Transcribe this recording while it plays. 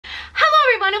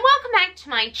everyone and welcome back to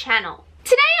my channel.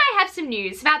 Today I have some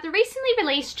news about the recently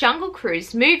released Jungle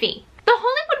Cruise movie. The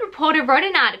Hollywood Reporter wrote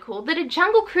an article that a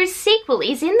Jungle Cruise sequel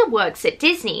is in the works at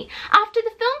Disney after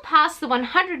the film passed the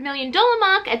 $100 million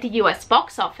mark at the US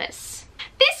box office.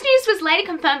 This news was later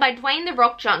confirmed by Dwayne "The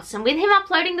Rock" Johnson, with him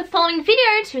uploading the following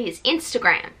video to his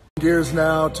Instagram. Gears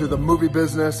now to the movie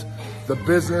business, the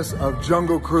business of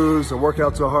Jungle Cruise. I work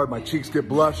out so hard, my cheeks get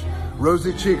blush.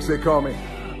 Rosy cheeks, they call me.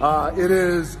 It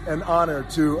is an honor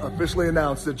to officially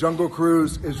announce that Jungle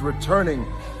Cruise is returning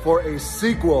for a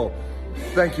sequel.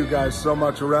 Thank you guys so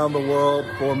much around the world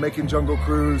for making Jungle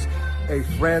Cruise a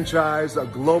franchise, a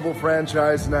global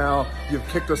franchise now. You've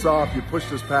kicked us off, you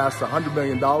pushed us past $100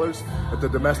 million at the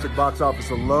domestic box office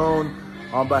alone.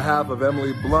 On behalf of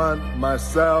Emily Blunt,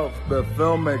 myself, the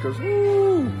filmmakers,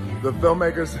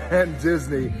 and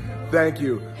Disney, thank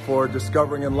you for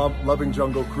discovering and loving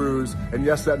Jungle Cruise. And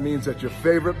yes, that means that your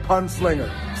favorite pun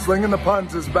slinger, slinging the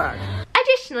puns, is back.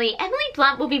 Additionally, Emily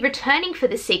Blunt will be returning for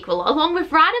the sequel along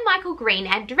with writer Michael Green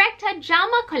and director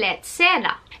Jaume Collet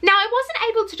Serra. Now, I wasn't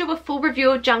able to do a full review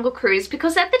of Jungle Cruise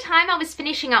because at the time I was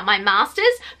finishing up my masters,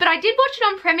 but I did watch it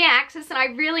on Premier Access and I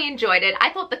really enjoyed it. I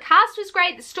thought the cast was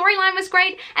great, the storyline was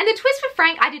great, and the twist for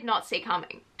Frank I did not see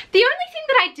coming. The only thing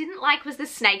that I didn't like was the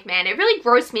snake man. It really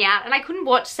grossed me out and I couldn't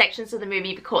watch sections of the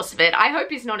movie because of it. I hope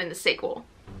he's not in the sequel.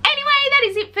 Anyway, that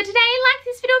is it for today. Like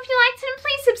this video if you liked it and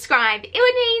please subscribe. It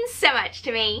would mean so much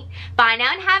to me. Bye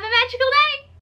now and have a magical day.